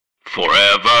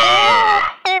Forever.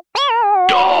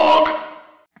 Dog.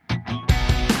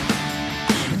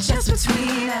 Just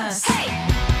between us.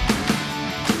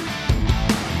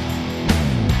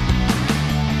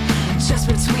 Just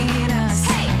between us.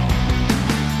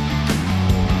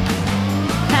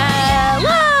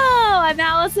 Hello, I'm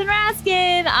Allison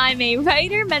Raskin. I'm a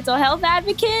writer, mental health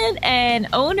advocate, and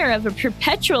owner of a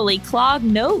perpetually clogged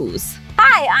nose.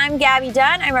 Hi, I'm Gabby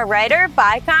Dunn. I'm a writer,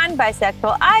 bicon,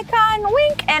 bisexual icon,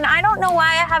 wink, and I don't know why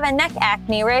I have a neck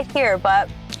acne right here, but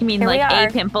You mean here we like are.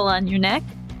 a pimple on your neck?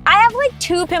 I have like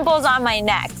 2 pimples on my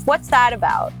neck. What's that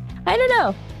about? I don't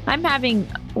know. I'm having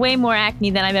way more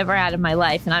acne than I've ever had in my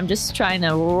life, and I'm just trying to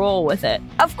roll with it.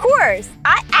 Of course,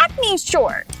 acne's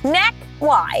short. Neck,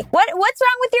 why? What's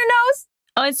wrong with your nose?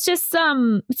 Oh, it's just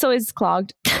it's always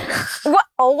clogged. What,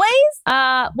 always?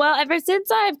 Well, ever since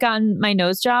I've gotten my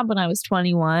nose job when I was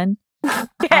 21,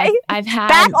 Okay. I've had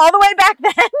Back all the way back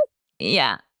then?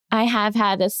 yeah, I have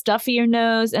had a stuffier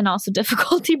nose and also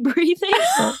difficulty breathing.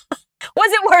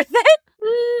 Was it worth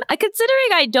it? Considering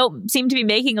I don't seem to be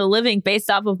making a living based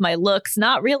off of my looks,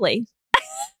 not really.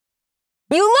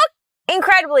 You look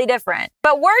incredibly different,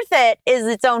 but worth it is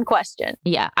its own question.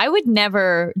 Yeah, I would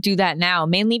never do that now,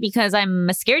 mainly because I'm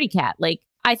a scaredy cat. Like,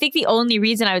 I think the only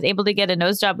reason I was able to get a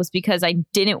nose job was because I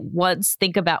didn't once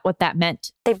think about what that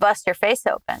meant. They bust your face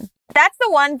open. That's the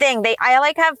one thing. I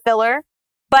like have filler,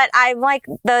 but I like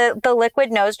the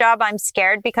liquid nose job. I'm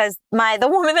scared because the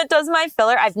woman that does my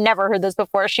filler, I've never heard this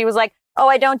before. She was like, "Oh,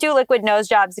 I don't do liquid nose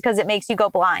jobs because it makes you go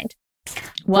blind."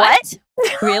 What?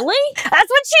 Really? That's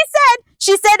what she said.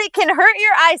 She said it can hurt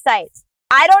your eyesight.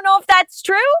 I don't know if that's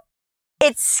true.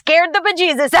 It scared the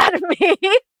bejesus out of me.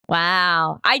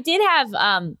 Wow. I did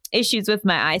have issues with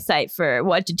my eyesight for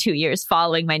 1 to 2 years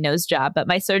following my nose job, but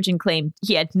my surgeon claimed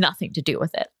he had nothing to do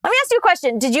with it. Let me ask you a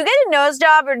question. Did you get a nose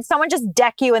job or did someone just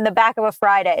deck you in the back of a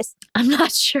Fridays? I'm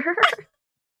not sure.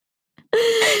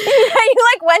 You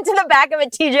like went to the back of a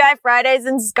TGI Fridays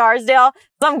in Scarsdale.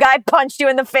 Some guy punched you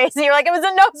in the face and you're like, it was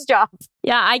a nose job.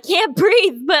 Yeah, I can't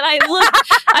breathe, but I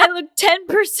look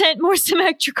 10% more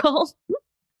symmetrical.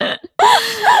 This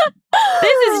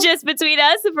is Just Between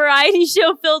Us, a variety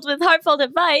show filled with heartfelt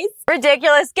advice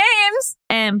Ridiculous games.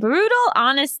 and brutal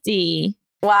honesty.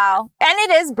 Wow. And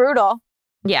it is brutal.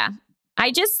 Yeah.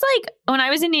 I just when I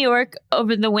was in New York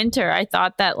over the winter, I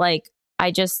thought that I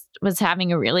just was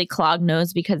having a really clogged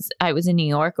nose because I was in New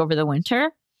York over the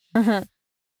winter. Mhm.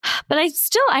 But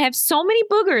I have so many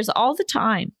boogers all the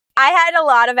time. I had a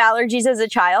lot of allergies as a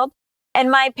child,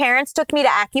 and my parents took me to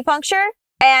acupuncture,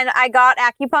 and I got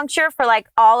acupuncture for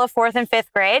all of 4th and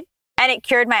 5th grade, and it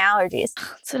cured my allergies.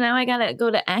 So now I gotta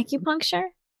go to acupuncture?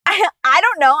 I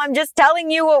don't know. I'm just telling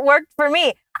you what worked for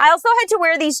me. I also had to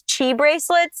wear these chi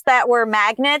bracelets that were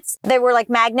magnets. They were like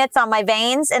magnets on my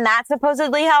veins, and that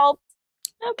supposedly helped.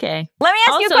 Okay. Let me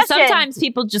ask you a Also, question. sometimes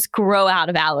people just grow out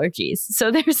of allergies.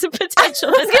 So there's a potential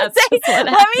I was that gonna that's say, just what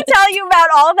let me tell you about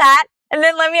all that, and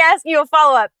then let me ask you a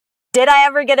follow-up. Did I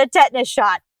ever get a tetanus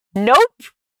shot? Nope.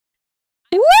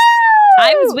 Woo!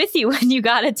 I was with you when you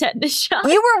got a tetanus shot.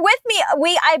 You were with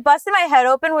me. I busted my head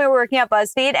open. We were working at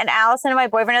BuzzFeed, and Allison and my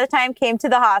boyfriend at the time came to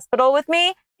the hospital with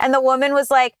me, and the woman was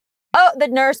like, the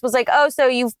nurse was like, "Oh, so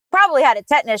you've probably had a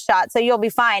tetanus shot, so you'll be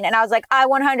fine." And I was like, "I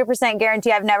 100%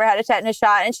 guarantee I've never had a tetanus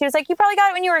shot." And she was like, "You probably got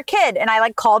it when you were a kid." And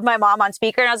I called my mom on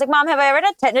speaker, and I was like, "Mom, have I ever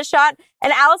had a tetanus shot?"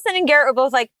 And Allison and Garrett were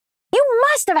both like, "You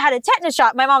must have had a tetanus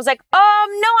shot." My mom was like, "No,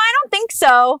 I don't think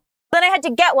so." Then I had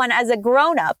to get one as a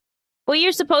grown-up. Well,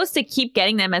 you're supposed to keep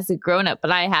getting them as a grown-up,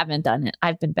 but I haven't done it.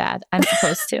 I've been bad. I'm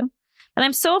supposed to. And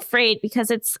I'm so afraid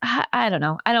because I don't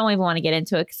know. I don't even want to get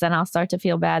into it because then I'll start to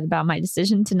feel bad about my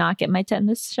decision to not get my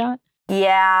tetanus shot.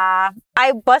 Yeah,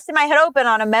 I busted my head open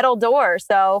on a metal door.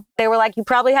 So they were like, "You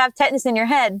probably have tetanus in your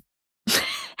head."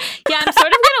 Yeah, I'm sort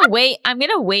of going to wait. I'm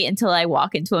going to wait until I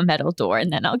walk into a metal door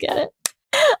and then I'll get it.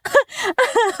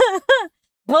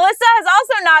 Melissa has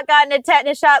also not gotten a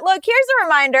tetanus shot. Look, here's a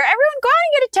reminder. Everyone go out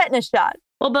and get a tetanus shot.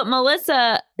 Well, but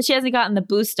Melissa, she hasn't gotten the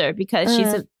booster because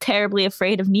she's terribly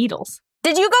afraid of needles.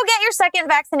 Did you go get your second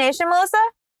vaccination, Melissa?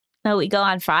 No, we go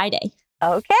on Friday.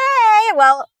 Okay,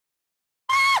 well,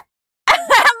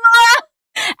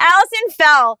 Allison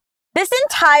fell. This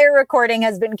entire recording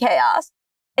has been chaos.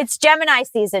 It's Gemini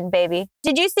season, baby.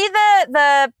 Did you see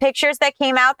the pictures that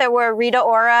came out that were Rita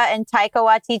Ora and Taika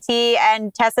Waititi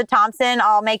and Tessa Thompson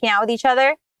all making out with each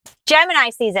other? Gemini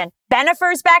season.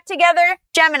 Bennifer's back together.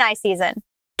 Gemini season.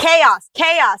 Chaos,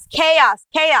 chaos, chaos,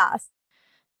 chaos.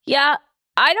 Yeah,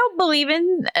 I don't believe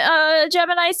in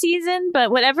Gemini season,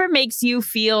 but whatever makes you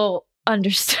feel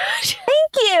understood.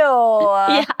 Thank you.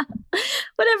 Yeah,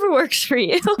 whatever works for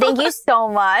you. Thank you so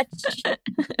much.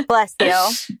 Bless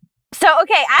you. So,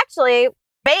 okay, actually,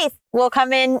 faith will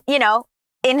come in,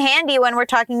 in handy when we're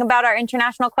talking about our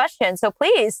international question. So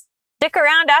please stick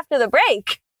around after the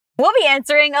break. We'll be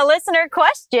answering a listener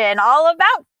question all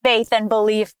about faith and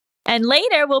belief. And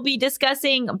later we'll be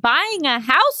discussing buying a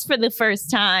house for the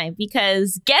first time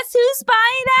because guess who's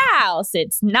buying the house?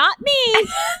 It's not me.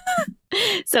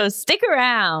 So stick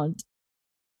around.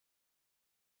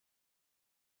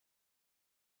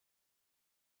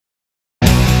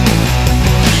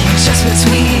 Just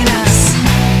between us.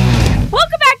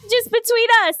 Welcome back to Just Between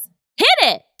Us. Hit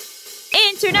it.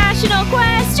 International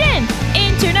question.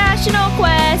 International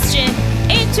question.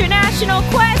 International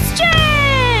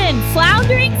question.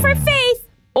 Floundering for Faith,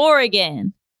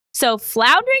 Oregon. So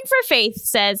Floundering for Faith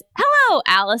says, hello,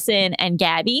 Allison and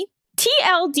Gabby.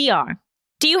 TLDR.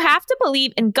 Do you have to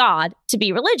believe in God to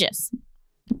be religious?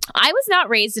 I was not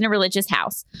raised in a religious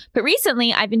house, but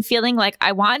recently I've been feeling like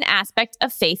I want an aspect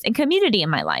of faith and community in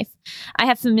my life. I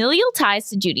have familial ties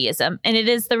to Judaism, and it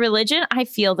is the religion I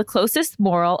feel the closest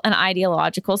moral and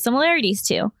ideological similarities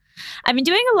to. I've been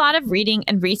doing a lot of reading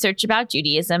and research about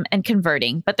Judaism and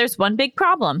converting, but there's one big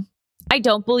problem. I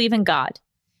don't believe in God.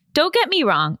 Don't get me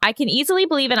wrong, I can easily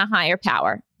believe in a higher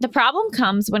power. The problem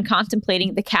comes when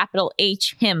contemplating the capital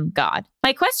H, him, God.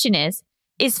 My question is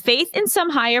faith in some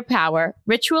higher power,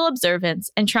 ritual observance,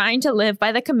 and trying to live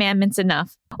by the commandments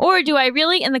enough? Or do I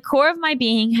really, in the core of my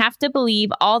being, have to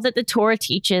believe all that the Torah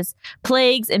teaches,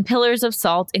 plagues and pillars of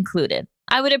salt included?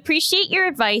 I would appreciate your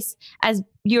advice as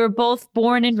you're both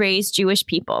born and raised Jewish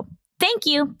people. Thank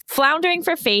you. Floundering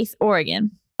for Faith,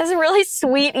 Oregon. That's a really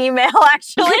sweet email,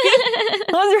 actually. That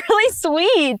was really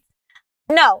sweet.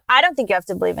 No, I don't think you have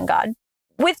to believe in God.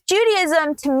 With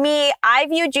Judaism, to me, I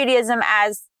view Judaism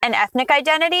as an ethnic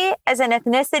identity, as an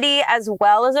ethnicity, as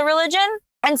well as a religion.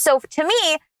 And so to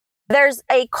me, there's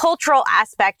a cultural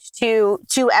aspect to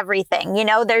everything.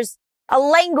 There's a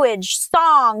language,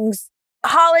 songs,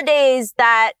 holidays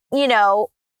that,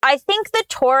 I think the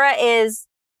Torah is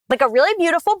like a really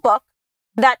beautiful book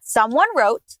that someone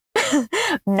wrote,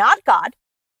 not God.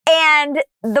 And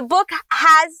the book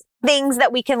has things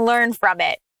that we can learn from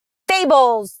it.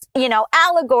 Fables,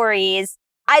 allegories.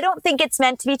 I don't think it's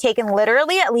meant to be taken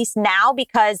literally, at least now,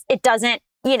 because it doesn't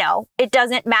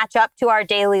match up to our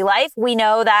daily life. We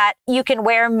know that you can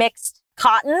wear mixed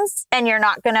cottons and you're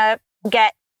not going to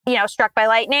get, struck by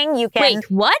lightning. You can.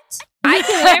 Wait, what? I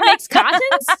can wear mixed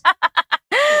cottons?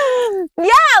 Yeah,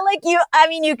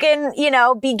 you can,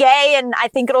 be gay and I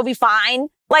think it'll be fine.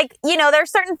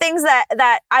 There's certain things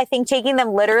that I think taking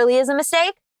them literally is a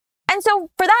mistake. And so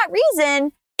for that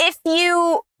reason, if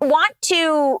you want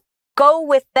to go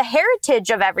with the heritage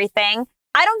of everything,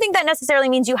 I don't think that necessarily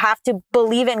means you have to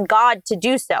believe in God to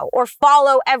do so or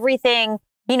follow everything,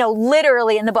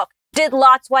 literally in the book. Did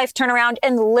Lot's wife turn around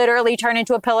and literally turn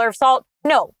into a pillar of salt?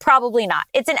 No, probably not.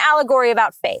 It's an allegory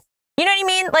about faith. You know what I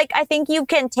mean? I think you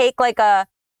can take a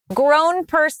grown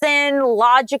person,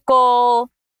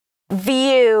 logical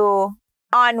view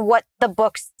on what the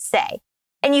books say.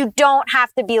 And you don't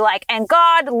have to be and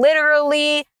God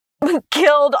literally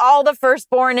killed all the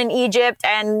firstborn in Egypt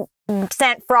and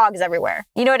sent frogs everywhere.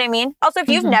 You know what I mean? Also, if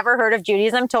you've never heard of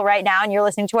Judaism till right now and you're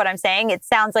listening to what I'm saying, it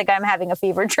sounds like I'm having a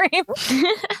fever dream.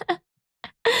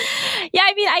 Yeah,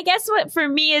 I guess what for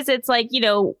me is it's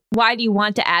why do you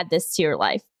want to add this to your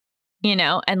life? And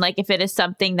if it is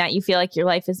something that you feel like your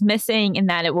life is missing and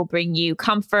that it will bring you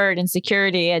comfort and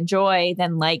security and joy,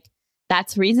 then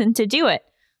that's reason to do it.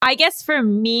 I guess for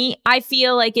me, I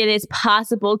feel like it is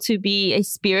possible to be a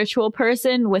spiritual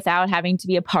person without having to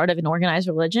be a part of an organized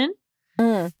religion.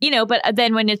 But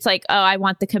then when it's I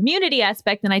want the community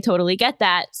aspect, then I totally get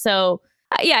that. So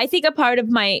yeah, I think a part of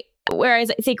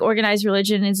whereas I think organized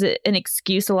religion is an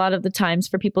excuse a lot of the times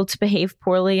for people to behave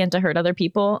poorly and to hurt other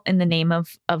people in the name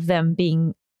of them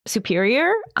being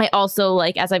superior. I also,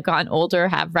 as I've gotten older,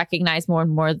 have recognized more and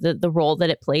more the role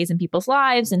that it plays in people's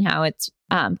lives and how it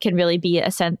can really be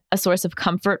a source of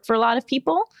comfort for a lot of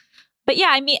people. But yeah,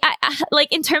 I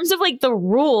in terms of the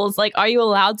rules, are you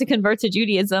allowed to convert to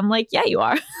Judaism? Yeah, you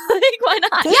are. Why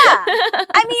not? Yeah.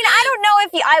 I don't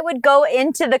know if I would go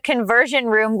into the conversion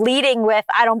room leading with,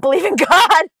 I don't believe in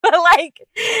God. But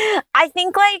I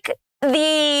think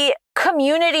the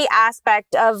community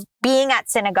aspect of being at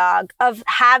synagogue, of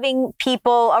having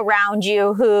people around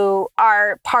you who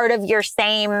are part of your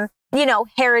same,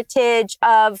 heritage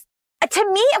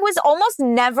to me, it was almost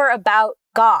never about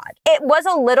God. It was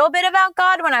a little bit about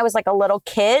God when I was a little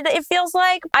kid, it feels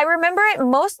like. I remember it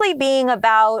mostly being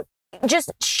about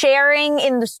just sharing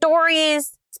in the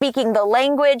stories, speaking the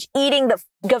language, eating the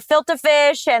gefilte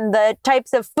fish and the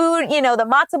types of food, the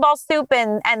matzo ball soup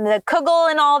and the kugel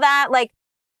and all that.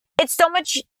 it's so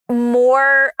much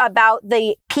more about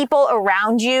the people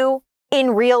around you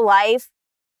in real life,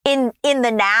 in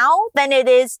the now, than it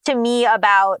is to me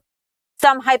about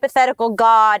some hypothetical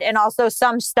God and also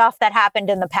some stuff that happened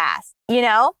in the past, you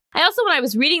know? I also, when I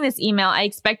was reading this email, I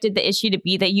expected the issue to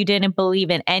be that you didn't believe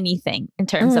in anything in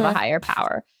terms of a higher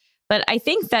power. But I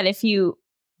think that if you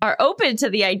are open to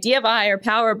the idea of a higher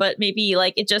power, but maybe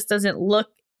like it just doesn't look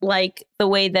like the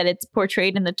way that it's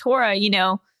portrayed in the Torah, you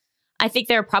know, I think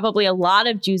there are probably a lot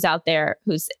of Jews out there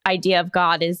whose idea of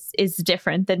God is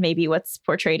different than maybe what's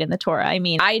portrayed in the Torah. I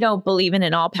mean, I don't believe in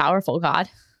an all-powerful God.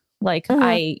 Like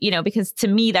because to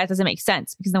me, that doesn't make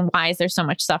sense, because then why is there so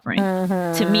much suffering?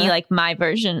 To me, like my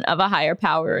version of a higher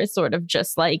power is sort of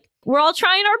just like, we're all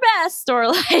trying our best, or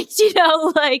like, you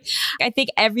know, like I think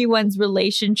everyone's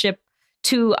relationship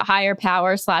to a higher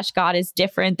power / God is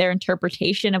different. Their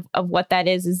interpretation of what that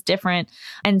is different.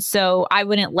 And so I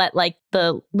wouldn't let like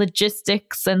the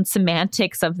logistics and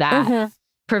semantics of that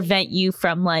prevent you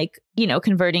from like, you know,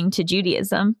 converting to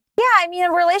Judaism. Yeah, I mean,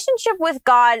 a relationship with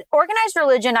God, organized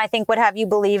religion, I think, would have you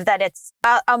believe that it's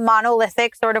a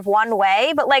monolithic sort of one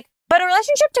way. But a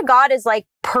relationship to God is like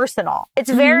personal.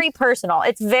 It's very personal.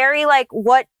 It's very like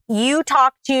what you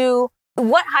talk to,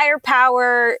 what higher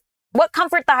power, what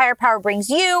comfort the higher power brings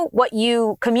you, what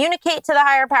you communicate to the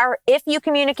higher power. If you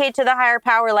communicate to the higher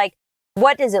power, like,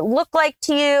 what does it look like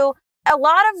to you? A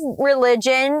lot of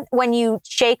religion, when you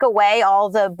shake away all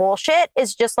the bullshit,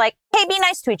 is just like, hey, be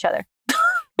nice to each other.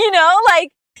 You know,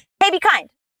 like, hey, be kind.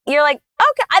 You're like,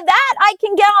 okay, that I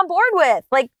can get on board with.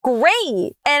 Like,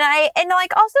 great. And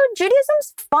like, also,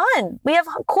 Judaism's fun. We have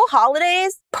cool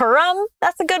holidays. Purim,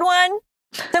 that's a good one.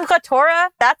 Simchat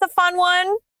Torah, that's a fun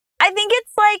one. I think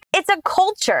it's like, it's a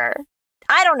culture.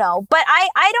 I don't know. But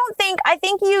I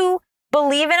think you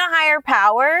believe in a higher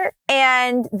power,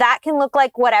 and that can look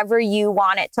like whatever you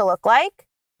want it to look like.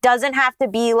 Doesn't have to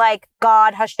be like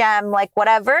God, Hashem, like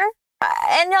whatever.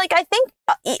 And like, I think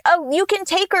you can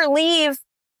take or leave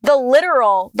the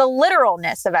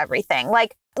literalness of everything.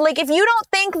 Like if you don't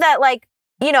think that like,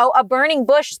 you know, a burning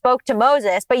bush spoke to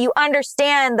Moses, but you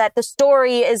understand that the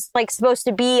story is like supposed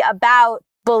to be about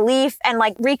belief and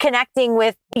like reconnecting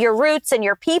with your roots and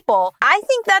your people. I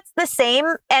think that's the same,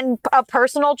 and a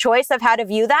personal choice of how to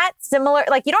view that. Similar,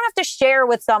 like you don't have to share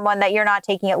with someone that you're not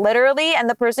taking it literally, and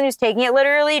the person who's taking it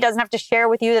literally doesn't have to share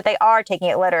with you that they are taking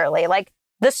it literally. Like,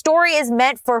 the story is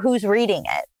meant for who's reading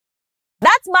it.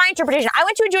 That's my interpretation. I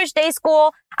went to a Jewish day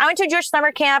school. I went to a Jewish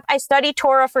summer camp. I studied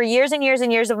Torah for years and years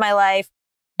and years of my life.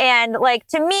 And like,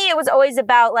 to me, it was always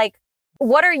about like,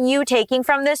 what are you taking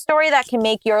from this story that can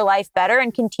make your life better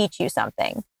and can teach you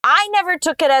something? I never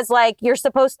took it as like, you're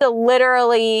supposed to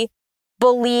literally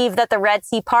believe that the Red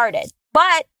Sea parted.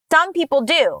 But some people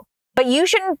do. But you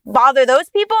shouldn't bother those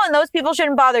people, and those people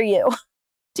shouldn't bother you.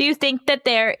 Do you think that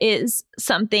there is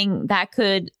something that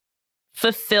could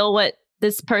fulfill what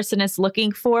this person is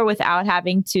looking for without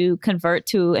having to convert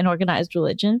to an organized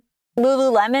religion?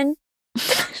 Lululemon.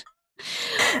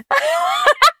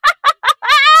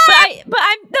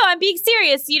 I'm being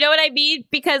serious. You know what I mean?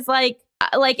 Because like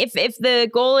if the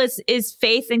goal is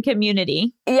faith and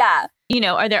community, yeah, you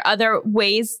know, are there other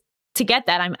ways to get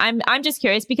that? I'm just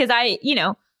curious, because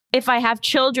if I have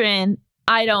children,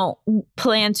 I don't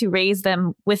plan to raise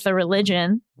them with a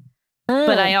religion,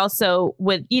 but I also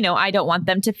would, you know, I don't want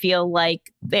them to feel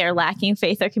like they're lacking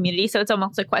faith or community. So it's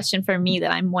almost a question for me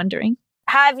that I'm wondering.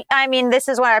 This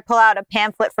is when I pull out a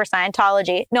pamphlet for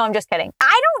Scientology. No, I'm just kidding.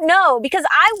 I don't know, because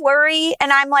I worry,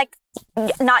 and I'm like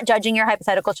not judging your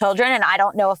hypothetical children, and I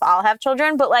don't know if I'll have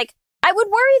children, but like I would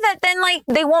worry that then like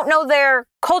they won't know their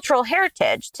cultural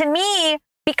heritage. To me,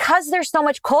 because there's so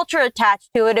much culture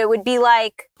attached to it, it would be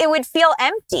like, it would feel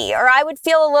empty, or I would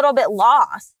feel a little bit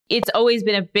lost. It's always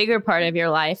been a bigger part of your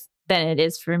life than it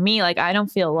is for me. Like, I don't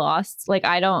feel lost. Like,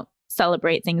 I don't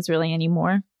celebrate things really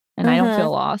anymore, and I don't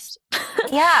feel lost.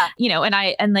 Yeah. You know,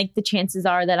 and like the chances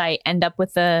are that I end up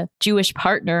with a Jewish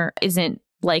partner isn't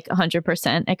like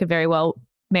 100%. I could very well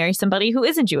marry somebody who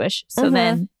isn't Jewish. So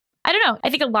then, I don't know. I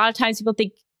think a lot of times people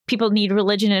think people need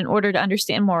religion in order to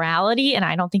understand morality, and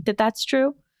I don't think that that's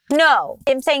true. No,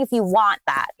 I'm saying if you want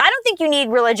that. I don't think you need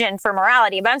religion for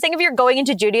morality, but I'm saying if you're going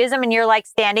into Judaism and you're like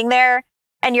standing there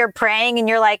and you're praying and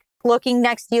you're like looking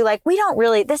next to you, like, we don't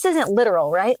really, this isn't literal,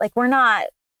 right? Like, we're not,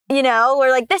 you know,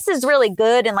 we're like, this is really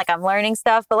good, and like I'm learning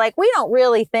stuff, but like we don't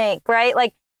really think, right?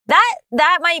 Like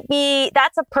that might be,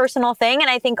 that's a personal thing. And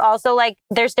I think also like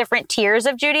there's different tiers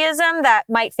of Judaism that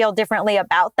might feel differently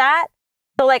about that.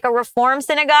 So like a Reform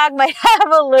synagogue might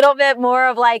have a little bit more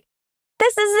of like,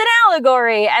 this is an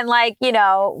allegory, and like, you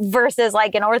know, versus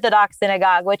like an Orthodox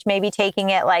synagogue, which may be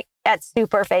taking it like at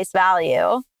super face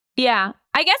value. Yeah.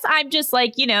 I guess I'm just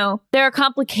like, there are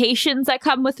complications that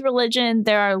come with religion.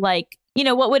 There are like,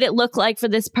 what would it look like for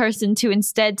this person to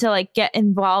instead to like get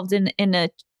involved in a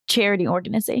charity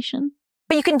organization?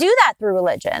 But you can do that through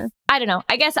religion. I don't know.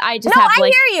 I guess I just No, have I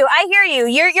hear you.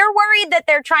 You're worried that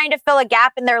they're trying to fill a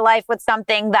gap in their life with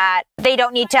something that they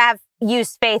don't need to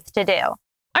use faith to do.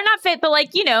 Or not faith, but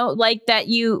like, like that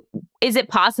is it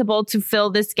possible to fill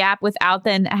this gap without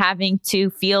then having to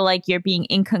feel like you're being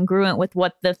incongruent with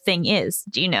what the thing is?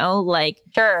 Like,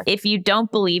 sure. If you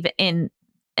don't believe in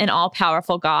an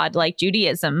all-powerful God like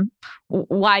Judaism,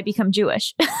 why become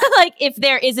Jewish? Like, if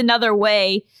there is another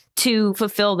way to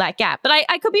fulfill that gap. But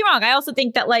I could be wrong. I also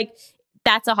think that like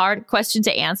that's a hard question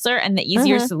to answer, and the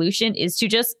easier solution is to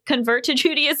just convert to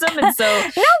Judaism. And so no,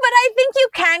 but I think you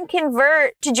can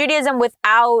convert to Judaism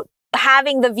without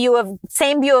having the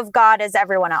same view of God as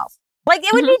everyone else. Like,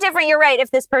 it would be different. You're right.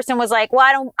 If this person was like,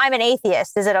 well, I'm an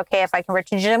atheist. Is it okay if I convert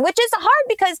to Judaism? Which is hard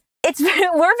because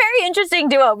we're very interesting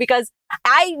duo, because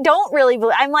I don't really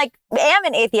believe, am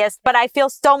an atheist, but I feel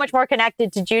so much more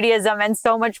connected to Judaism and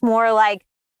so much more like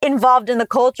involved in the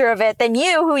culture of it than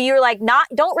you, who you're like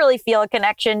don't really feel a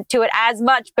connection to it as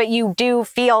much, but you do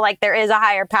feel like there is a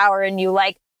higher power and you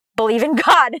like believe in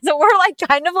God. So we're like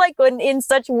kind of like in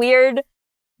such weird,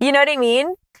 you know what I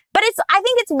mean? But I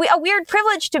think it's a weird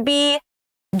privilege to be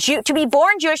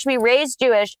born Jewish, to be raised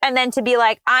Jewish, and then to be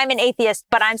like, I'm an atheist,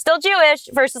 but I'm still Jewish,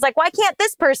 versus like, why can't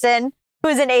this person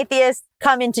who's an atheist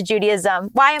come into Judaism?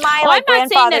 Why am I like grandfathered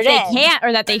in? I'm not saying that they can't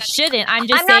or that they shouldn't. I'm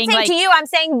not saying to you. I'm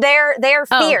saying their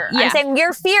fear. Yeah. I'm saying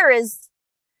your fear is,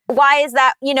 why is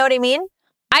that? You know what I mean?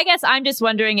 I guess I'm just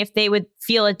wondering if they would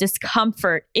feel a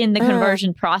discomfort in the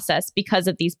conversion process because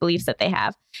of these beliefs that they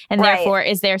have. And therefore,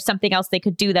 is there something else they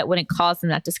could do that wouldn't cause them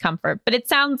that discomfort? But it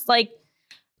sounds like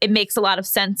it makes a lot of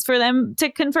sense for them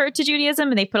to convert to Judaism,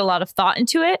 and they put a lot of thought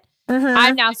into it.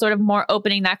 I'm now sort of more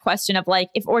opening that question of like,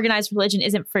 if organized religion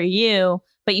isn't for you,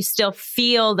 but you still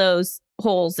feel those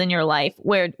holes in your life,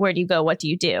 where do you go? What do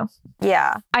you do?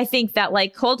 Yeah. I think that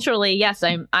like culturally, yes,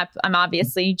 I'm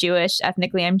obviously Jewish.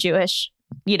 Ethnically, I'm Jewish.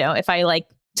 If I like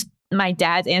my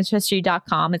dad's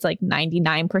ancestry.com, it's like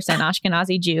 99%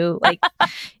 Ashkenazi Jew. Like,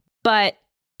 but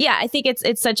yeah, I think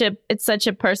it's such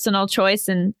a personal choice,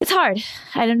 and it's hard.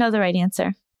 I don't know the right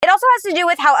answer. It also has to do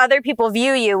with how other people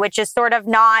view you, which is sort of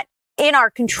not in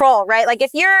our control, right? Like,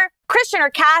 if you're Christian or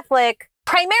Catholic,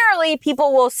 primarily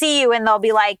people will see you and they'll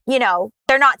be like,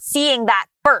 they're not seeing that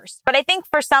first. But I think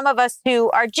for some of us who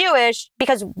are Jewish,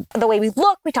 because the way we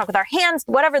look, we talk with our hands,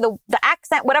 whatever the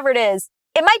accent, whatever it is,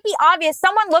 it might be obvious.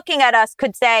 Someone looking at us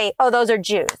could say, oh, those are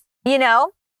Jews,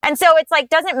 And so it's like,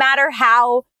 doesn't matter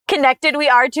how connected we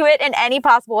are to it in any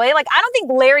possible way. Like, I don't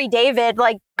think Larry David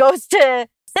like goes to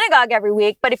synagogue every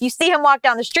week, but if you see him walk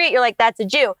down the street, you're like, that's a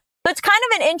Jew. So it's kind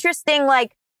of an interesting,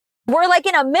 like, we're like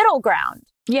in a middle ground.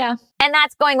 Yeah. And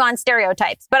that's going on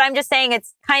stereotypes. But I'm just saying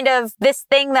it's kind of this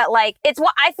thing that like, it's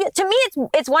what I feel, to me,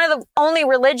 it's one of the only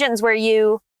religions where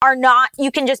you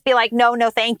can just be like, no,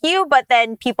 thank you. But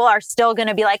then people are still going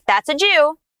to be like, that's a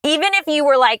Jew. Even if you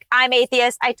were like, I'm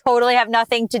atheist, I totally have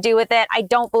nothing to do with it. I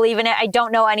don't believe in it. I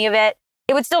don't know any of it.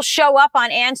 It would still show up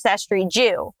on Ancestry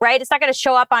Jew, right? It's not going to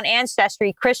show up on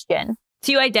Ancestry Christian.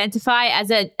 Do you identify as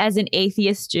an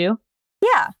atheist Jew?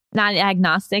 Yeah. Not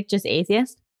agnostic, just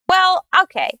atheist? Well,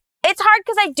 okay. It's hard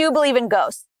because I do believe in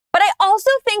ghosts. But I also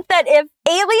think that if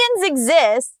aliens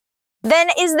exist, then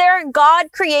is there a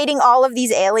God creating all of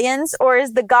these aliens? Or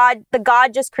is the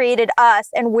God just created us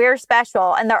and we're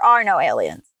special and there are no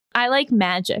aliens? I like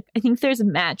magic. I think there's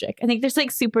magic. I think there's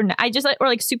like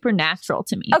supernatural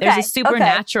to me. Okay, there's a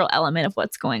supernatural element of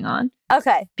what's going on.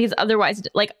 Okay. Because otherwise,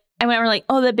 like, I remember like,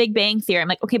 oh, the Big Bang Theory. I'm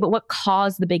like, okay, but what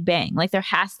caused the Big Bang? Like, there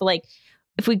has to like,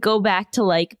 if we go back to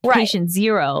like Patient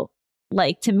Zero,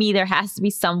 like, to me, there has to be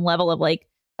some level of like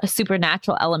a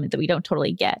supernatural element that we don't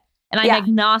totally get. And I'm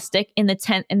agnostic in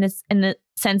the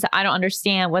sense that I don't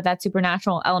understand what that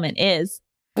supernatural element is.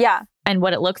 Yeah. And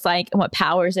what it looks like and what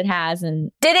powers it has.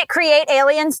 And did it create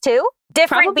aliens too?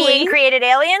 Different probably. Being created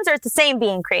aliens, or it's the same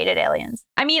being created aliens?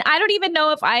 I mean, I don't even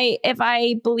know if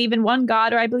I believe in one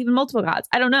God or I believe in multiple gods.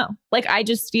 I don't know. Like, I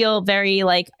just feel very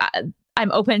like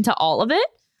I'm open to all of it.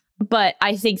 But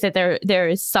I think that there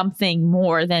is something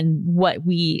more than what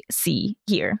we see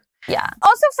here. Yeah.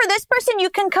 Also, for this person, you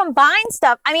can combine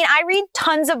stuff. I mean, I read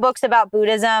tons of books about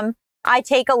Buddhism. I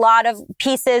take a lot of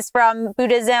pieces from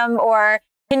Buddhism or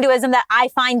Hinduism that I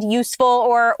find useful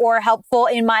or helpful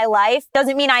in my life.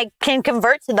 Doesn't mean I can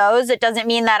convert to those. It doesn't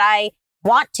mean that I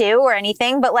want to or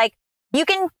anything, but like, you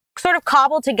can sort of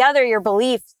cobble together your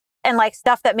beliefs and like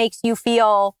stuff that makes you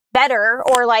feel better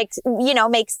or like, you know,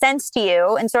 make sense to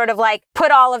you and sort of like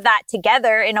put all of that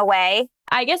together in a way.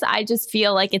 I guess I just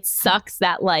feel like it sucks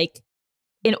that like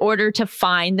in order to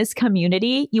find this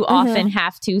community, you often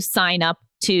have to sign up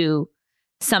to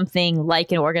something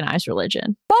like an organized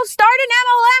religion. Well, start an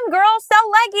MLM, girl.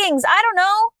 Sell leggings. I don't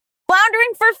know.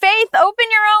 Floundering for Faith. Open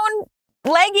your own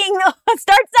legging.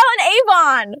 Start selling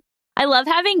Avon. I love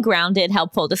having grounded,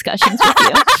 helpful discussions with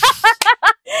you.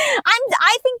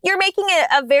 I think you're making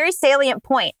a very salient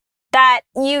point that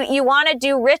you want to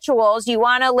do rituals. You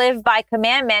want to live by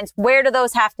commandments. Where do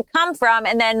those have to come from?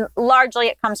 And then largely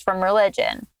it comes from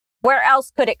religion. Where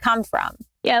else could it come from?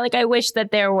 Yeah, like I wish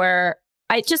that there were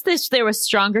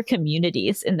stronger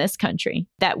communities in this country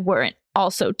that weren't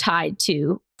also tied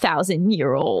to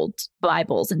 1,000-year-old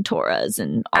Bibles and Torahs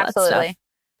and all that stuff.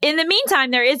 In the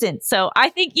meantime, there isn't. So I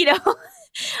think, you know,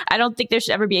 I don't think there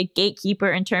should ever be a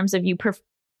gatekeeper in terms of you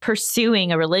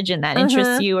pursuing a religion that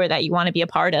interests you or that you want to be a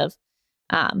part of.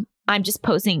 I'm just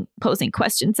posing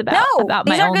questions about my own life.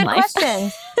 These are good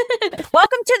questions.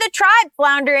 Welcome to the tribe,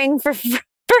 floundering for faith.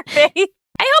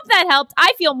 I hope that helped.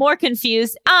 I feel more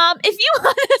confused. If you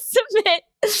want to submit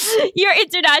your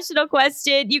international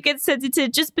question, you can send it to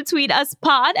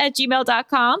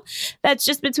justbetweenuspod@gmail.com. That's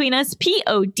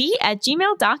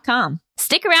justbetweenuspod@gmail.com.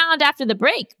 Stick around after the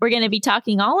break. We're going to be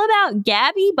talking all about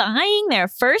Gabby buying their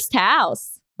first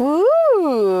house.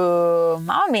 Ooh,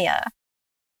 Mamma Mia.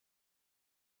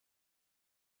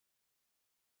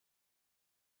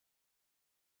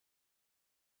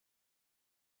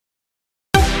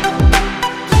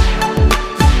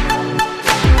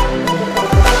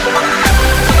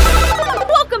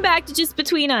 Welcome back to Just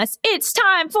Between Us. It's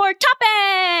time for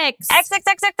topics.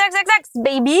 XXXXXX,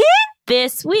 baby.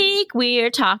 This week we're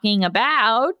talking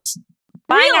about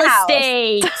Buying real a house.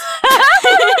 estate.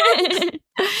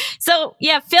 So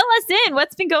yeah, fill us in.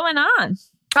 What's been going on?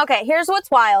 Okay, here's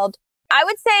what's wild. I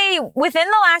would say within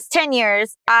the last 10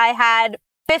 years, I had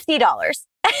 $50.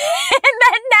 And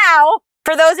then now,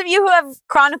 for those of you who have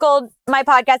chronicled my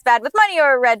podcast Bad with Money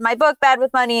or read my book Bad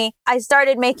with Money, I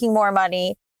started making more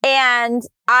money. And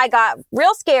I got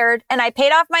real scared and I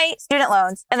paid off my student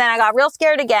loans. And then I got real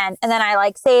scared again. And then I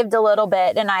like saved a little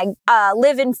bit and I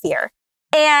live in fear.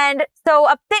 And so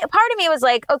a part of me was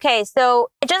like, okay, so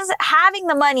just having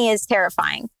the money is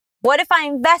terrifying. What if I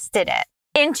invested it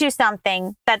into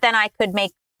something that then I could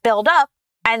build up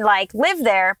and like live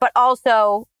there, but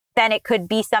also then it could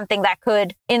be something that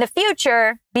could in the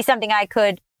future be something I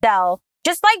could sell,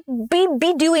 just like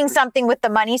be doing something with the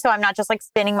money. So I'm not just like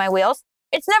spinning my wheels.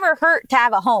 It's never hurt to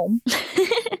have a home.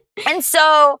 And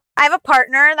so I have a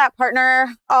partner. That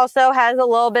partner also has a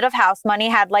little bit of house money,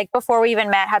 had like before we even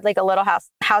met, had like a little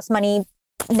house money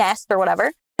nest or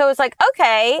whatever. So it's like,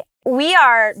 okay, we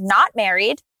are not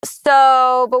married.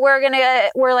 So, but we're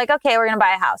like, okay, we're going to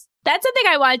buy a house. That's something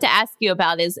I wanted to ask you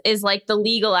about is like the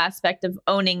legal aspect of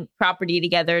owning property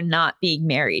together, not being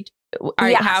married.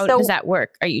 How does that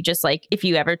work? Are you just like, if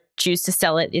you ever choose to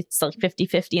sell it, it's like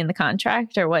 50-50 in the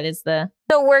contract or what is the...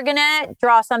 So we're going to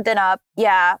draw something up.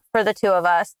 Yeah. For the two of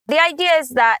us. The idea is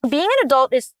that being an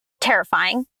adult is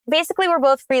terrifying. Basically, we're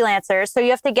both freelancers. So you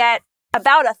have to get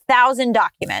about 1,000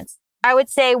 documents. I would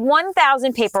say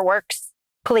 1,000 paperworks,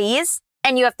 please.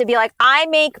 And you have to be like, I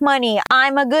make money.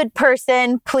 I'm a good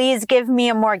person. Please give me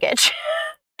a mortgage.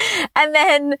 And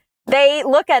then they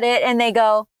look at it and they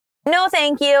go, no,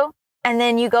 thank you. And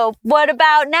then you go, what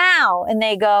about now? And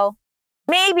they go,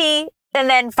 maybe. And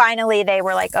then finally they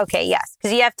were like, okay, yes.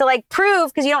 Because you have to like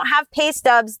prove, because you don't have pay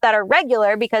stubs that are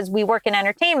regular because we work in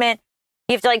entertainment.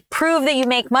 You have to like prove that you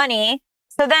make money.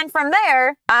 So then from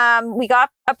there, we got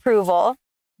approval.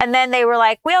 And then they were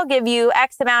like, we'll give you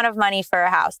X amount of money for a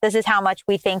house. This is how much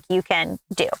we think you can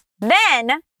do.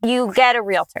 Then you get a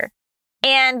realtor.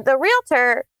 And the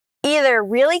realtor either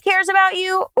really cares about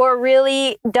you or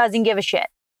really doesn't give a shit.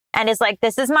 And it's like,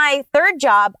 this is my third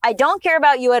job. I don't care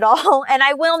about you at all. And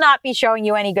I will not be showing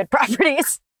you any good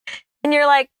properties. And you're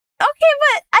like, okay,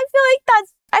 but I feel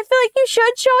like you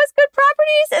should show us good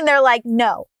properties. And they're like,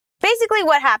 no. Basically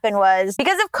what happened was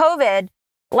because of COVID,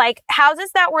 like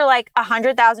houses that were like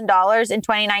 $100,000 in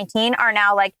 2019 are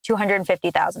now like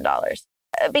 $250,000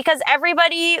 because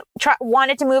everybody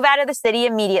wanted to move out of the city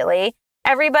immediately.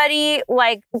 Everybody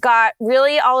like got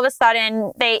really all of a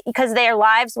sudden because their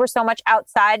lives were so much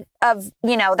outside of,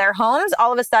 you know, their homes.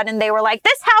 All of a sudden they were like,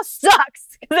 this house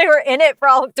sucks. They were in it for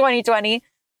all of 2020.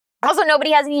 Also,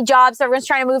 nobody has any jobs. So everyone's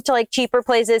trying to move to like cheaper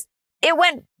places. It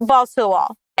went balls to the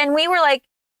wall. And we were like,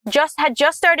 had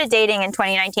just started dating in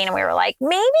 2019. And we were like,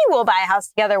 maybe we'll buy a house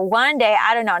together one day.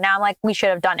 I don't know. Now I'm like, we should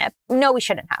have done it. No, we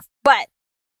shouldn't have. But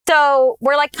So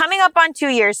we're like coming up on 2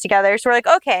 years together. So we're like,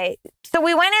 okay. So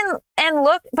we went in and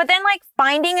looked, but then like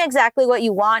finding exactly what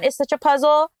you want is such a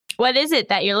puzzle. What is it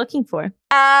that you're looking for?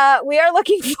 We are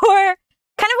looking for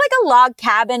kind of like a log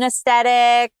cabin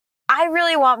aesthetic. I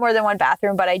really want more than one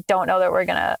bathroom, but I don't know that we're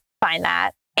going to find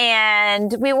that.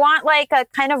 And we want like a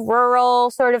kind of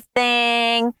rural sort of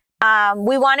thing.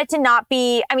 We want it to not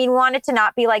be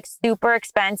like super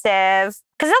expensive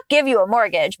because they'll give you a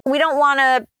mortgage. We don't want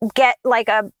to get like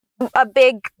a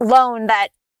big loan that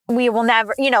we will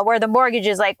never, where the mortgage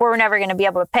is like, we're never going to be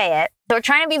able to pay it. So we're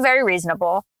trying to be very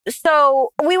reasonable.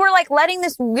 So we were like letting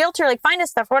this realtor like find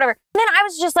us stuff or whatever. And then I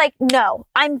was just like, no,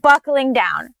 I'm buckling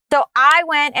down. So I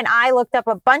went and I looked up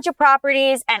a bunch of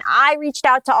properties and I reached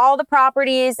out to all the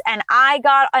properties and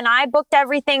I booked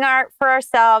everything for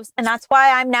ourselves. And that's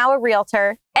why I'm now a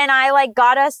realtor. And I like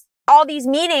got us all these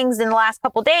meetings in the last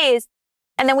couple days.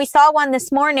 And then we saw one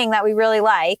this morning that we really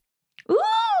like. Ooh.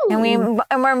 And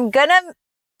we're gonna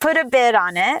put a bid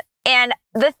on it. And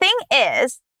the thing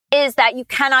is that you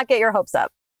cannot get your hopes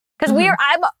up. Because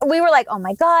we were like, oh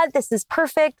my God, this is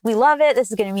perfect. We love it.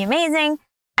 This is going to be amazing.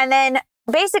 And then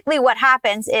basically what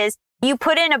happens is you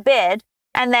put in a bid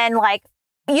and then like,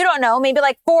 you don't know, maybe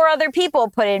like 4 other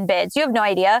people put in bids. You have no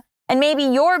idea. And maybe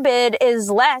your bid is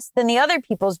less than the other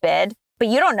people's bid, but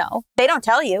you don't know. They don't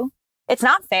tell you. It's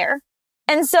not fair.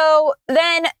 And so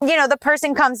then, the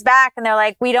person comes back and they're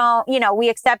like, we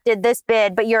accepted this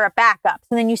bid, but you're a backup.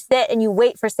 And then you sit and you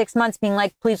wait for 6 months being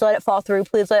like, please let it fall through.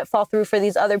 Please let it fall through for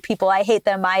these other people. I hate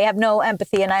them. I have no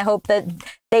empathy and I hope that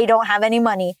they don't have any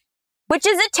money, which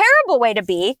is a terrible way to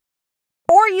be.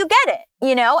 Or you get it,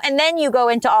 and then you go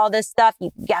into all this stuff.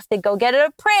 You have to go get it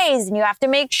appraised and you have to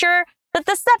make sure that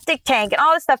the septic tank and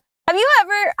all this stuff. Have you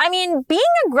ever, being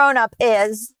a grown up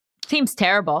seems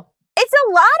terrible. It's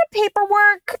a lot of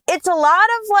paperwork. It's a lot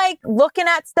of like looking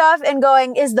at stuff and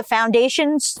going, is the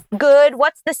foundation good?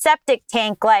 What's the septic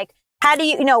tank like? How do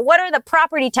what are the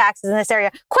property taxes in this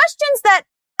area? Questions that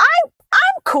I'm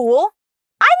cool.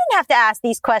 I didn't have to ask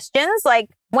these questions. Like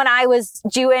when I was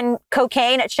doing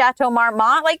cocaine at Chateau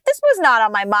Marmont, like this was not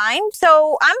on my mind.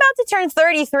 So I'm about to turn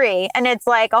 33 and it's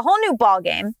like a whole new ball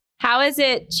game. How has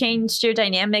it changed your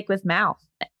dynamic with Mal?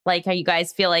 Like, how you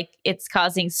guys feel like it's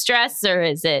causing stress or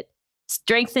is it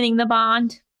strengthening the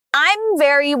bond? I'm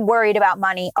very worried about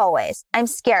money always. I'm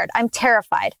scared. I'm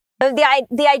terrified. The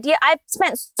idea, I've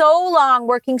spent so long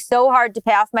working so hard to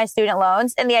pay off my student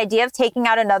loans, and the idea of taking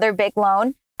out another big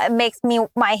loan makes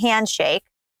my hands shake.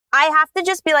 I have to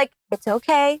just be like, it's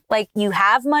okay. Like you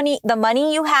have money. The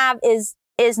money you have is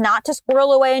not to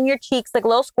squirrel away in your cheeks like a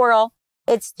little squirrel.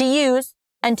 It's to use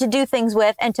and to do things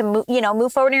with and to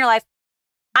move forward in your life.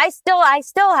 I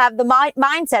still have the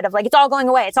mindset of like, it's all going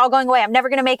away. It's all going away. I'm never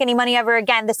going to make any money ever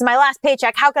again. This is my last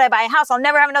paycheck. How could I buy a house? I'll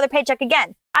never have another paycheck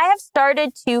again. I have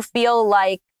started to feel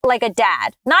like a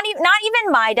dad, not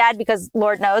even my dad, because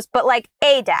Lord knows, but like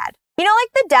a dad,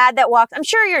 like the dad that walks, I'm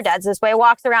sure your dad's this way,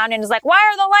 walks around and is like, why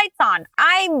are the lights on?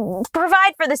 I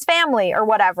provide for this family or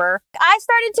whatever. I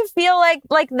started to feel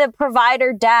like the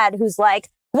provider dad who's like,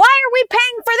 why are we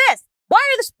paying for this? Why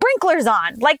are the sprinklers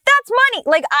on? Like that's money.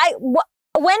 Like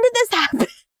when did this happen?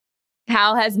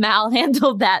 How has Mal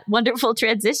handled that wonderful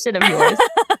transition of yours?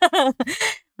 They're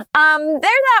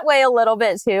that way a little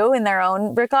bit too in their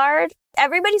own regard.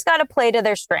 Everybody's got to play to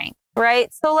their strength,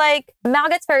 right? So like Mal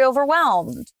gets very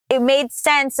overwhelmed. It made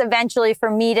sense eventually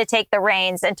for me to take the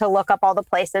reins and to look up all the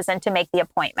places and to make the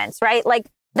appointments, right? Like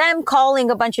them calling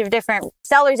a bunch of different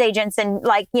sellers agents and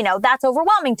like, that's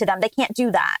overwhelming to them. They can't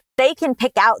do that. They can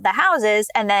pick out the houses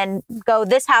and then go,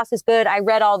 this house is good. I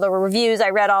read all the reviews. I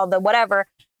read all the whatever.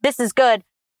 This is good.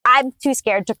 I'm too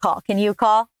scared to call. Can you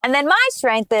call? And then my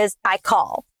strength is I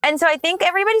call. And so I think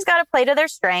everybody's got to play to their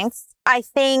strengths. I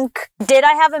think, did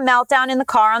I have a meltdown in the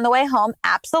car on the way home?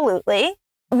 Absolutely.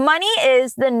 Money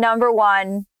is the number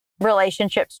one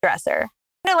relationship stressor.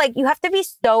 Like you have to be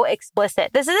so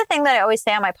explicit. This is the thing that I always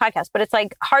say on my podcast, but it's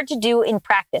like hard to do in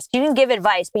practice. You can give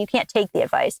advice, but you can't take the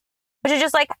advice. Which is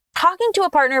just like talking to a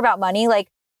partner about money, like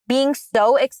being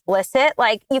so explicit.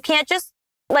 Like you can't just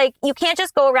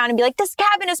go around and be like, this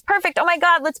cabin is perfect. Oh my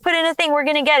God, let's put in a thing. We're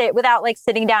going to get it, without like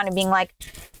sitting down and being like,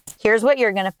 here's what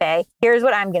you're going to pay. Here's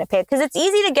what I'm going to pay. Because it's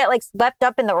easy to get like swept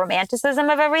up in the romanticism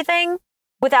of everything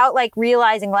without like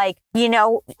realizing like,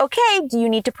 okay, do you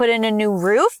need to put in a new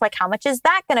roof? Like how much is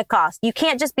that going to cost? You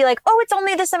can't just be like, oh, it's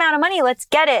only this amount of money. Let's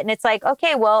get it. And it's like,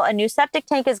 okay, well, a new septic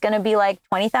tank is going to be like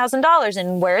 $20,000.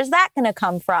 And where is that going to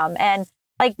come from? And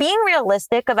like being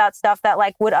realistic about stuff that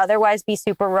like would otherwise be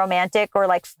super romantic or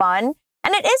like fun.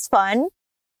 And it is fun,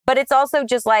 but it's also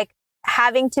just like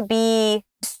having to be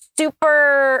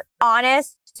super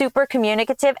honest super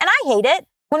communicative. And I hate it.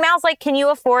 When Mal's like, can you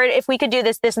afford, if we could do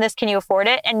this, this, and this, can you afford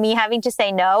it? And me having to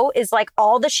say no is like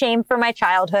all the shame for my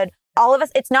childhood. All of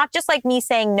us, it's not just like me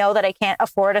saying no that I can't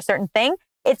afford a certain thing.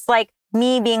 It's like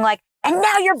me being like, and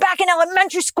now you're back in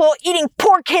elementary school eating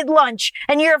poor kid lunch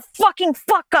and you're a fucking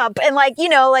fuck up. And like, you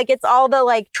know, like it's all the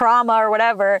like trauma or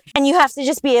whatever. And you have to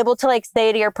just be able to like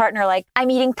say to your partner, like, I'm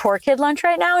eating poor kid lunch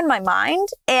right now in my mind.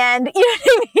 And you know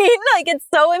what I mean? Like, it's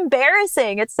so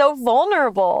embarrassing. It's so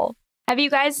vulnerable. Have you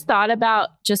guys thought about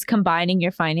just combining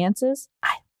your finances?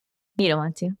 You don't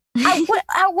want to. I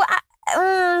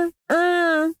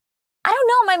don't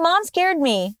know. My mom scared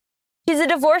me. She's a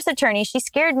divorce attorney. She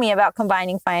scared me about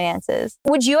combining finances.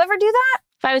 Would you ever do that?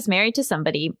 If I was married to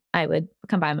somebody, I would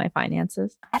combine my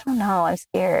finances. I don't know. I'm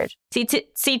scared.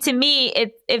 See, to me,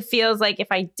 it feels like if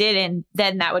I didn't,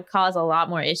 then that would cause a lot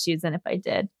more issues than if I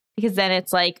did. Because then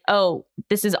it's like, oh,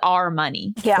 this is our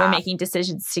money. Yeah. We're making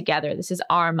decisions together. This is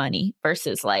our money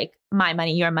versus like my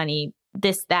money, your money,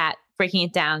 this, that, breaking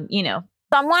it down, you know.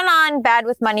 Someone on Bad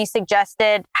with Money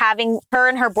suggested having her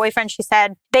and her boyfriend, she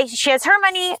said, she has her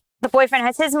money, the boyfriend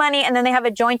has his money, and then they have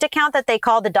a joint account that they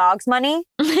call the dog's money.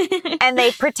 And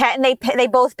they pretend, they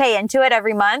both pay into it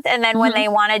every month. And then when they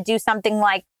want to do something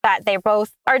like that they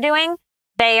both are doing,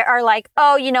 they are like,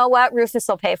 oh, you know what? Rufus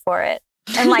will pay for it.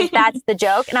 And like, that's the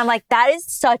joke. And I'm like, that is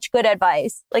such good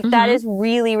advice. Like, that is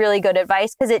really, really good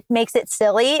advice because it makes it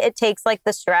silly. It takes like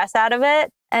the stress out of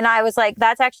it. And I was like,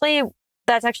 that's actually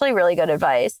really good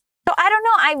advice. So I don't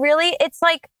know. It's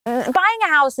like buying a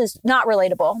house is not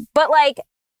relatable, but like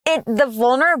the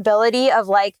vulnerability of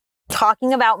like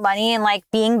talking about money and like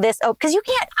being this open, because you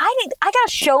can't, I got to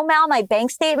show Mal my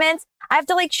bank statements. I have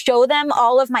to like show them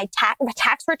all of my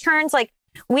tax returns. Like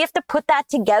we have to put that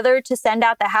together to send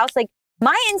out the house. Like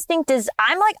my instinct is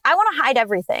I'm like, I want to hide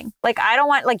everything. Like, I don't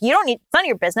want, like, you don't need, it's none of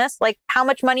your business. Like how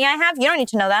much money I have, you don't need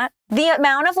to know that. The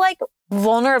amount of like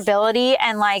vulnerability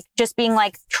and like just being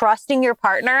like trusting your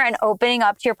partner and opening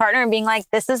up to your partner and being like,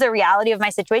 this is the reality of my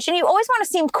situation. You always want to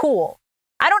seem cool.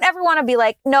 I don't ever want to be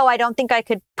like, no, I don't think I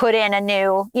could put in a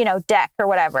new, deck or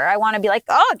whatever. I want to be like,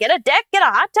 oh, get a deck, get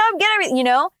a hot tub, get everything,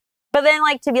 But then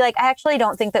like to be like, I actually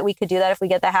don't think that we could do that if we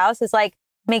get the house is like,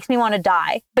 makes me want to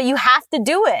die. But you have to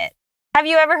do it. Have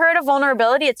you ever heard of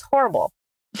vulnerability? It's horrible.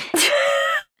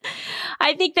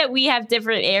 I think that we have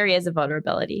different areas of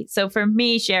vulnerability. So for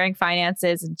me, sharing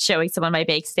finances and showing someone my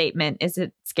bank statement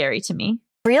isn't scary to me.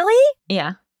 Really?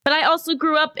 Yeah. But I also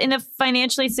grew up in a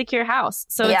financially secure house.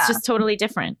 So it's just totally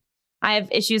different. I have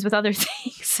issues with other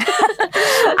things.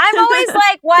 I'm always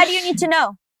like, why do you need to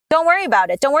know? Don't worry about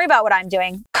it. Don't worry about what I'm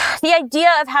doing. The idea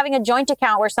of having a joint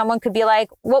account where someone could be like,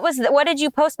 what did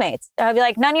you Postmates? I'd be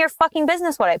like, none of your fucking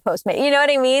business what I Postmate. You know what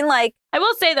I mean? Like, I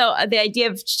will say though, the idea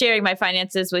of sharing my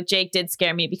finances with Jake did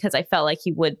scare me because I felt like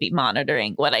he would be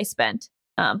monitoring what I spent.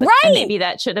 But and maybe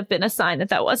that should have been a sign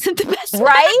that wasn't the best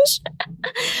match.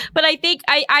 But I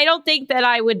don't think that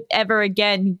I would ever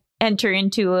again enter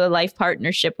into a life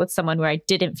partnership with someone where I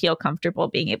didn't feel comfortable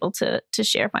being able to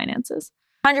share finances.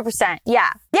 100%.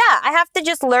 Yeah. I have to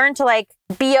just learn to like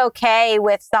be okay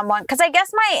with someone. Cause I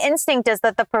guess my instinct is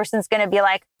that the person's going to be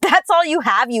like, that's all you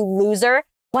have, you loser.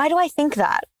 Why do I think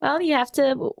that? Well, you have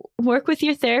to work with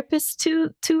your therapist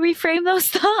to reframe those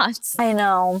thoughts. I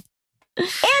know. And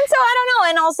so I don't know.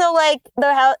 And also like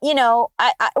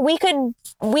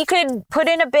we could put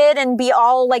in a bid and be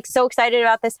all like so excited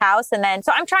about this house. And then,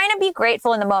 so I'm trying to be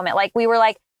grateful in the moment. Like we were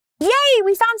like, yay,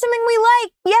 we found something we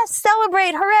like. Yes,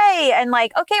 celebrate. Hooray. And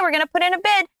like, okay, we're going to put in a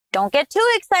bid. Don't get too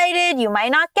excited. You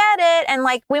might not get it. And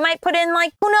like, we might put in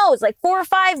like, who knows, like 4 or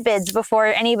 5 bids before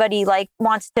anybody like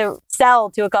wants to sell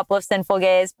to a couple of sinful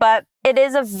gays. But it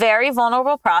is a very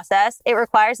vulnerable process. It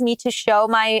requires me to show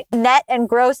my net and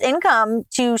gross income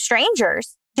to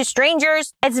strangers. It's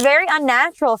very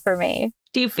unnatural for me.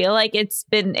 Do you feel like it's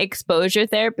been exposure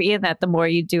therapy and that the more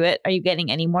you do it, are you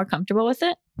getting any more comfortable with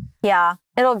it? Yeah,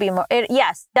 it'll be more.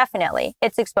 Yes, definitely.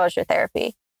 It's exposure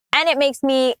therapy. And it makes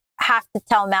me have to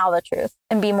tell Mal the truth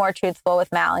and be more truthful with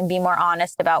Mal and be more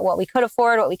honest about what we could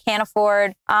afford, what we can't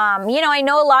afford. I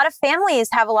know a lot of families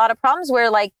have a lot of problems where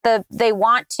like they don't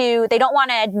want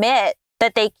to admit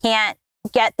that they can't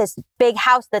get this big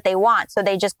house that they want. So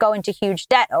they just go into huge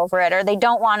debt over it, or they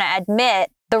don't want to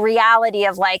admit the reality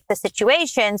of like the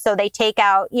situation. So they take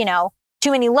out,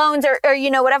 too many loans or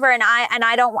whatever. And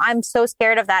I'm so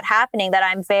scared of that happening that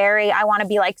I want to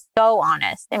be like so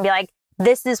honest and be like,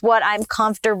 this is what I'm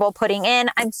comfortable putting in.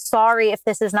 I'm sorry if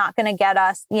this is not going to get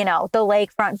us, the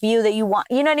lakefront view that you want.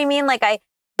 You know what I mean? Like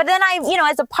But then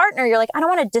as a partner, you're like, I don't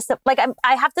want to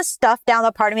I have to stuff down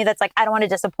the part of me that's like, I don't want to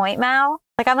disappoint Mal.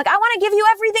 Like, I'm like, I want to give you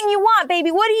everything you want, baby.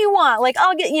 What do you want? Like,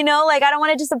 I'll get, like, I don't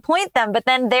want to disappoint them. But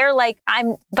then they're like,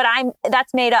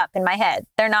 that's made up in my head.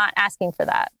 They're not asking for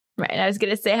that. Right. I was going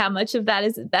to say, how much of that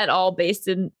is that all based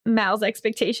in Mal's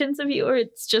expectations of you, or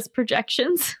it's just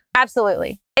projections?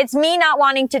 Absolutely. It's me not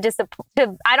wanting to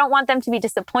disappoint. I don't want them to be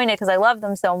disappointed because I love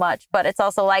them so much. But it's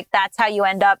also like, that's how you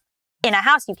end up in a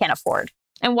house you can't afford.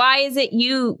 And why is it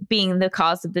you being the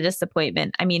cause of the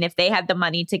disappointment? I mean, if they had the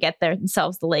money to get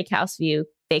themselves the lake house view,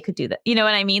 they could do that. You know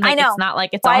what I mean? Like, I know. It's not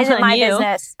like it's why all is it on my you.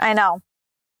 business? I know.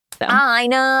 So, I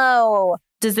know.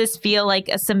 does this feel like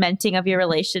a cementing of your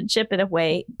relationship in a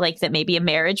way like that maybe a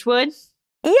marriage would?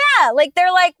 Yeah. Like,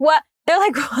 they're like, what? They're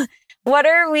like, what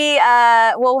are we?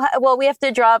 Well, we have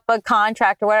to draw up a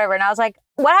contract or whatever. And I was like,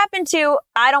 what happened to,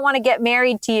 I don't want to get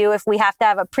married to you if we have to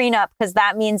have a prenup, because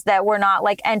that means that we're not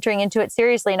like entering into it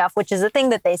seriously enough, which is a thing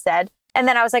that they said. And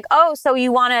then I was like, oh, so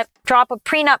you want to drop a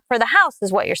prenup for the house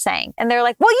is what you're saying. And they're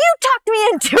like, well, you talked me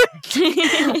into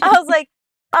it. I was like,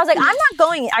 I'm not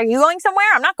going. Are you going somewhere?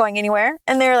 I'm not going anywhere.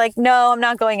 And they're like, no, I'm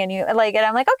not going anywhere. Like, and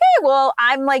I'm like, okay, well,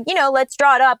 I'm like, let's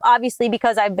draw it up, obviously,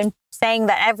 because I've been saying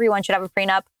that everyone should have a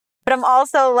prenup. But I'm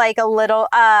also like a little,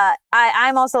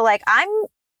 I'm also like, I'm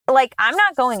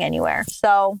not going anywhere.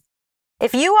 So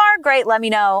if you are, great, let me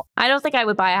know. I don't think I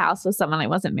would buy a house with someone I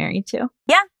wasn't married to.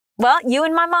 Yeah. Well, you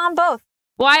and my mom both.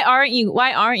 Why aren't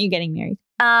you getting married?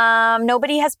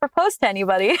 Nobody has proposed to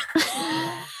anybody.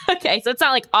 Okay, so it's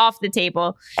not like off the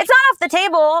table. It's not off the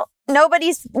table.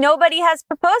 Nobody has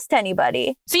proposed to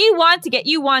anybody. So you want to get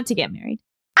married.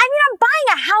 I mean, I'm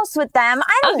buying a house with them.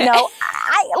 I don't know.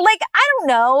 I don't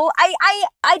know.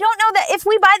 I don't know that if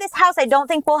we buy this house, I don't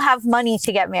think we'll have money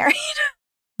to get married.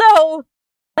 So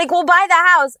like, we'll buy the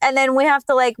house and then we have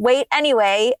to like wait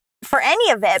anyway for any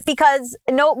of it, because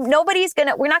we're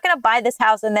not gonna buy this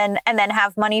house and then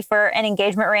have money for an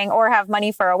engagement ring or have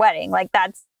money for a wedding. Like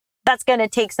that's gonna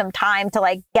take some time to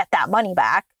like get that money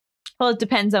back. Well, it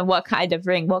depends on what kind of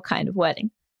ring, what kind of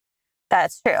wedding.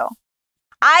 That's true.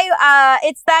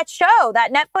 It's that show,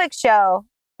 that Netflix show,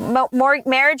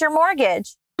 Marriage or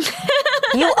Mortgage.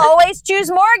 You always choose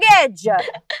mortgage.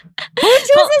 Who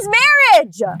chooses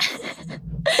marriage?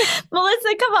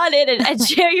 Melissa, come on in and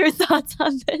share your thoughts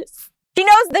on this. She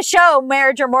knows the show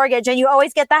Marriage or Mortgage, and you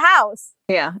always get the house.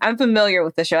 Yeah, I'm familiar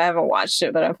with the show. I haven't watched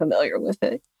it, but I'm familiar with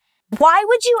it. Why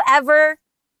would you ever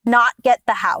not get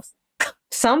the house?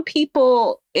 Some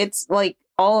people, it's like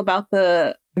all about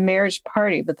the marriage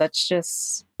party, but that's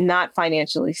just not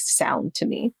financially sound to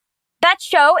me. That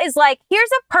show is like, here's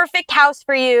a perfect house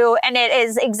for you, and it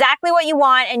is exactly what you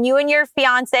want, and you and your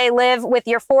fiance live with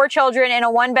your 4 children in a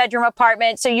 1-bedroom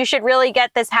apartment, so you should really get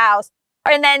this house.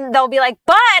 And then they'll be like,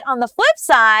 but on the flip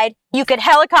side, you could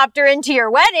helicopter into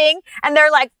your wedding, and they're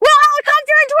like, we'll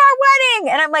helicopter into our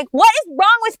wedding! And I'm like, what is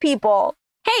wrong with people?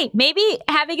 Hey, maybe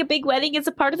having a big wedding is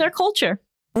a part of their culture.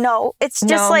 No, it's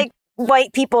just like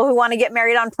white people who want to get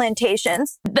married on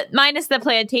plantations. But minus the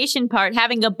plantation part,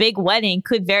 having a big wedding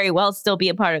could very well still be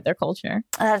a part of their culture.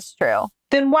 That's true.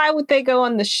 Then why would they go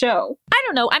on the show? I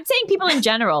don't know. I'm saying people in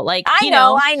general. Like, I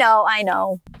know.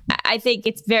 I think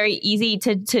it's very easy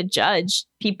to judge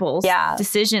people's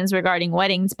decisions regarding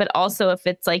weddings, but also if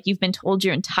it's like you've been told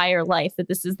your entire life that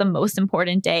this is the most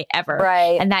important day ever,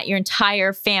 right? And that your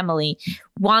entire family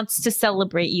wants to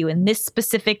celebrate you in this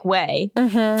specific way.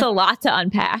 Mm-hmm. It's a lot to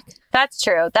unpack. That's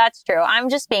true. I'm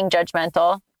just being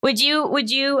judgmental. Would you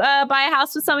buy a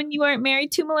house with someone you weren't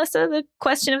married to, Melissa? The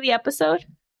question of the episode.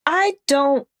 I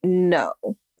don't know.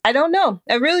 I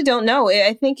really don't know.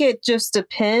 I think it just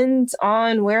depends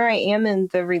on where I am in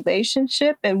the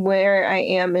relationship and where I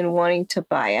am in wanting to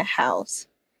buy a house.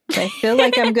 I feel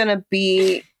like I'm going to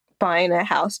be buying a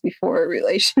house before a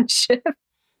relationship.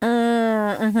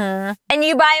 Mm-hmm. And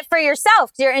you buy it for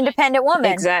yourself because you're an independent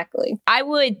woman. Exactly. I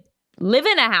would live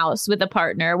in a house with a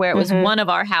partner where it was one of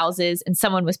our houses and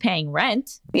someone was paying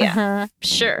rent. Yeah.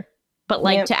 Sure. But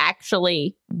like to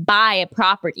actually buy a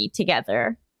property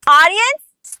together. Audience,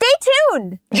 stay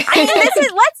tuned. I mean, let's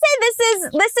say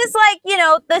this is like,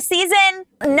 the season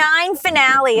 9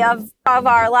 finale of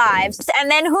our lives. And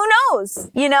then who knows?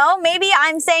 Maybe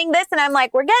I'm saying this and I'm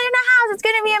like, we're getting a house. It's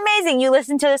going to be amazing. You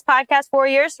listen to this podcast 4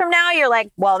 years from now. You're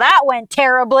like, well, that went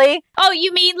terribly. Oh,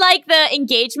 you mean like the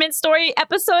engagement story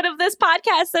episode of this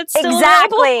podcast that's still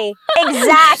Exactly.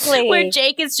 Where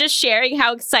Jake is just sharing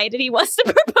how excited he was to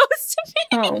propose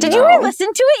to me. Oh, Did you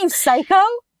re-listen to it, you psycho?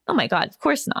 Oh my God, of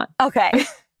course not. Okay.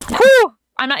 Whew.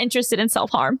 I'm not interested in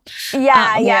self-harm.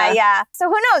 Yeah. So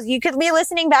who knows? You could be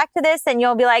listening back to this and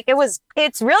you'll be like,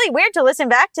 it's really weird to listen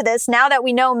back to this now that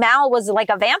we know Mal was like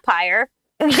a vampire.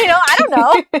 I don't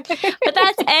know. But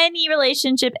that's any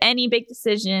relationship, any big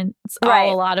decision. It's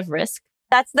all a lot of risk.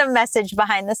 That's the message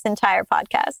behind this entire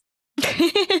podcast.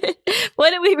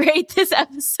 What did we rate this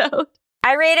episode?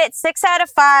 I rate it 6 out of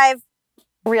 5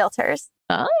 realtors.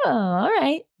 Oh, all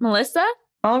right. Melissa?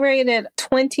 I'll rate it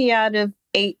 20 out of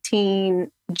 18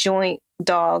 joint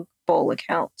dog bowl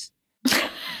accounts.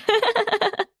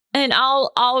 And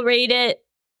I'll rate it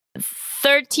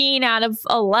 13 out of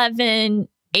 11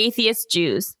 atheist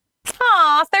Jews.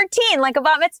 Aw, 13, like a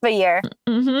bat mitzvah year.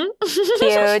 Mm-hmm.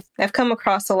 Cute. I've come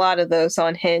across a lot of those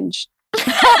on Hinge.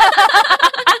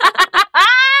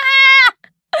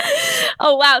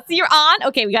 Oh, wow. So you're on?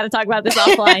 Okay, we got to talk about this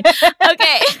offline.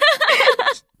 Okay.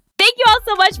 Thank you all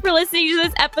so much for listening to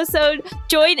this episode.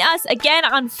 Join us again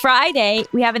on Friday.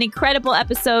 We have an incredible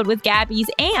episode with Gabby's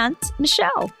aunt,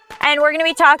 Michelle. And we're going to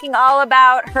be talking all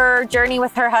about her journey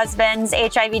with her husband's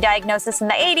HIV diagnosis in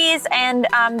the 80s and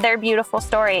their beautiful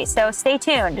story. So stay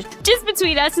tuned. Just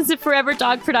Between Us is a Forever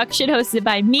Dog production hosted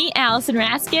by me, Allison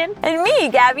Raskin. And me,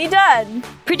 Gabby Dunn.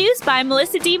 Produced by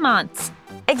Melissa D. Montz.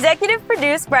 Executive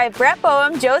produced by Brett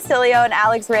Boehm, Joe Cilio, and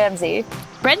Alex Ramsey.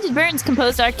 Brendan Burns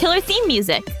composed our killer theme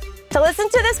music. To listen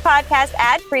to this podcast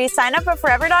ad-free, sign up for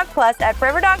Forever Dog Plus at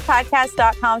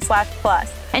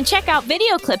foreverdogpodcast.com/plus. And check out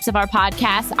video clips of our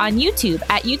podcast on YouTube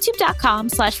at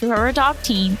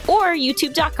youtube.com/foreverdogteam or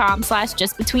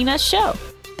youtube.com/justbetweenusshow.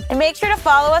 And make sure to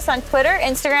follow us on Twitter,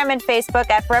 Instagram, and Facebook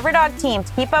at Forever Dog Team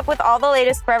to keep up with all the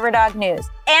latest Forever Dog news.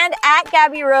 And at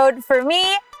Gabby Road for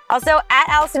me, also at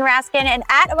Allison Raskin, and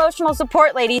at Emotional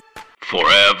Support Lady.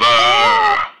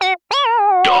 Forever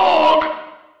Dog.